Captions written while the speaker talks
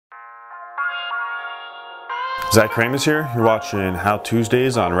Zach Krejmas here. You're watching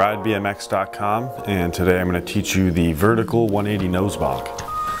HowTuesdays on ridebmx.com, and today I'm going to teach you the vertical 180 nose bonk.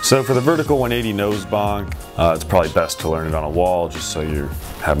 So for the vertical 180 nose bonk, it's probably best to learn it on a wall just so you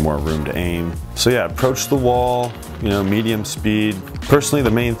have more room to aim. So yeah, approach the wall, medium speed. Personally,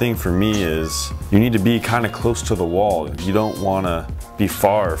 the main thing for me is you need to be kind of close to the wall. You don't want to be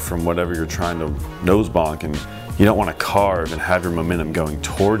far from whatever you're trying to nose bonk, and you don't want to carve and have your momentum going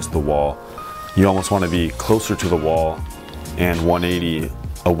towards the wall. You almost want to be closer to the wall and 180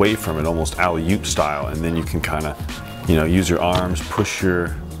 away from it, almost alley-oop style, and then you can kind of, use your arms, push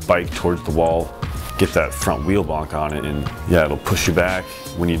your bike towards the wall, get that front wheel bonk on it, and yeah, it'll push you back.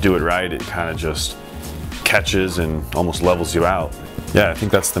 When you do it right, it kind of just catches and almost levels you out. Yeah, I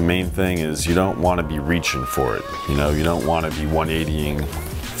think that's the main thing, is you don't want to be reaching for it. You don't want to be 180ing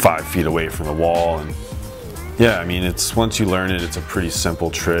 5 feet away from the wall. And yeah, I mean, once you learn it, it's a pretty simple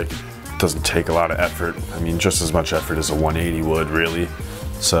trick. Doesn't take a lot of effort. I mean, just as much effort as a 180 would, really.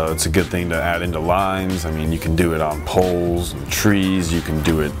 So it's a good thing to add into lines. I mean, you can do it on poles and trees. You can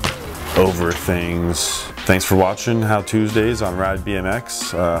do it over things. Thanks for watching HowTuesdays on Ride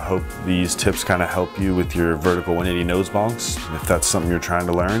BMX. Hope these tips kind of help you with your vertical 180 nose bonks. If that's something you're trying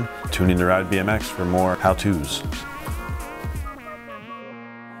to learn, tune in to Ride BMX for more how-tos.